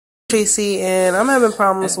Tracy, and I'm having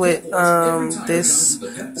problems with this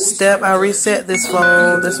step. I reset this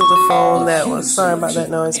phone. This was a phone that was, sorry about that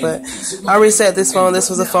noise, but I reset this phone. This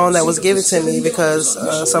was a phone that was given to me because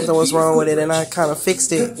something was wrong with it, and I kind of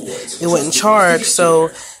fixed it. It wouldn't charge. So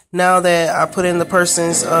now that I put in the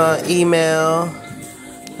person's email,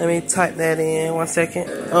 let me type that in 1 second.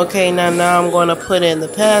 Okay, now I'm going to put in the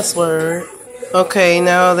password. Okay,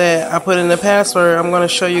 now that I put in the password, I'm going to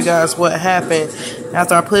show you guys what happened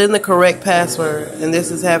after I put in the correct password. And this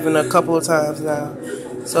has happened a couple of times now.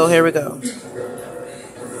 So here we go.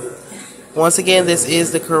 Once again, this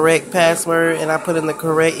is the correct password, and I put in the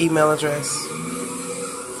correct email address.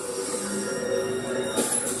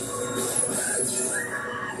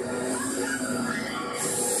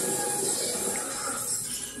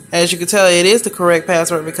 As you can tell, it is the correct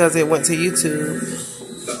password because it went to YouTube.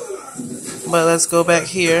 But let's go back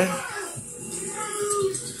here.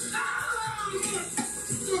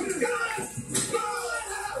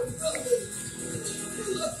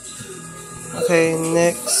 Okay,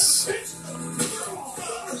 next.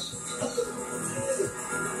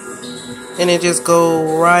 And it just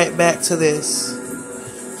go right back to this.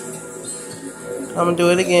 I'm gonna do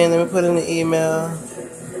it again. Let me put in the email.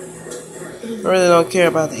 I really don't care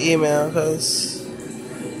about the email because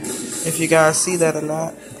if you guys see that or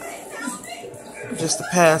not. Just the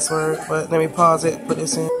password, but let me pause it, put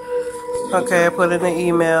this in. Okay, I put in the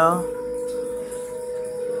email.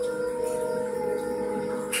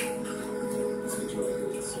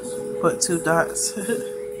 Put 2 dots.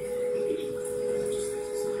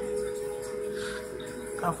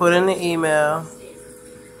 I put in the email.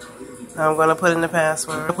 Now I'm going to put in the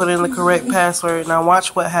password. I put in the correct password. Now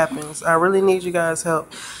watch what happens. I really need you guys'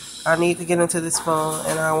 help. I need to get into this phone,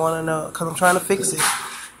 and I want to know, because I'm trying to fix it.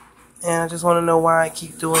 And I just want to know why I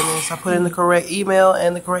keep doing this. I put in the correct email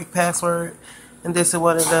and the correct password, and this is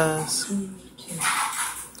what it does.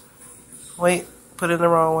 Wait, put in the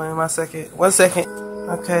wrong one. 1 second. 1 second.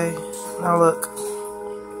 Okay, now look.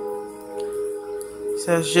 It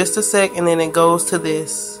says just a sec, and then it goes to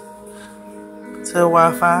this. To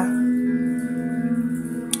Wi-Fi.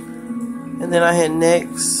 And then I hit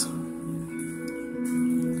next.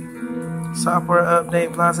 Software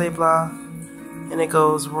update, blah, blah, blah. And it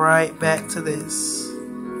goes right back to this.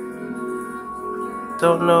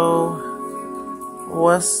 Don't know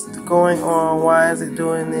what's going on. Why is it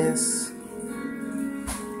doing this?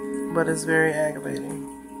 But it's very aggravating.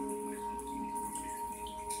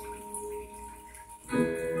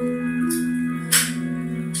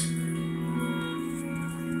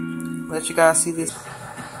 Let you guys see this.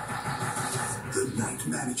 The Night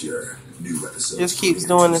Manager. New episode. Just keeps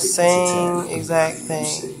doing the same exact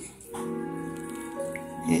thing.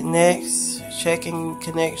 Hit next, checking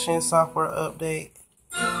connection, software update.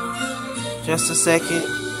 Just a second.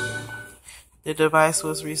 The device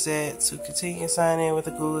was reset to continue signing in with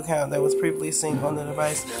a Google account that was previously synced on the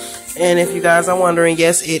device. And if you guys are wondering,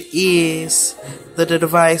 yes, it is the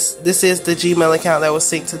device. This is the Gmail account that was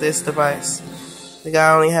synced to this device. The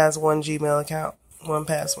guy only has 1 Gmail account, 1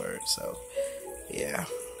 password. So, yeah,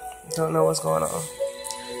 don't know what's going on.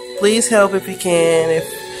 Please help if you can. If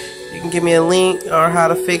you can give me a link or how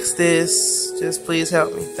to fix this, just please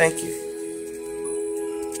help me. Thank you.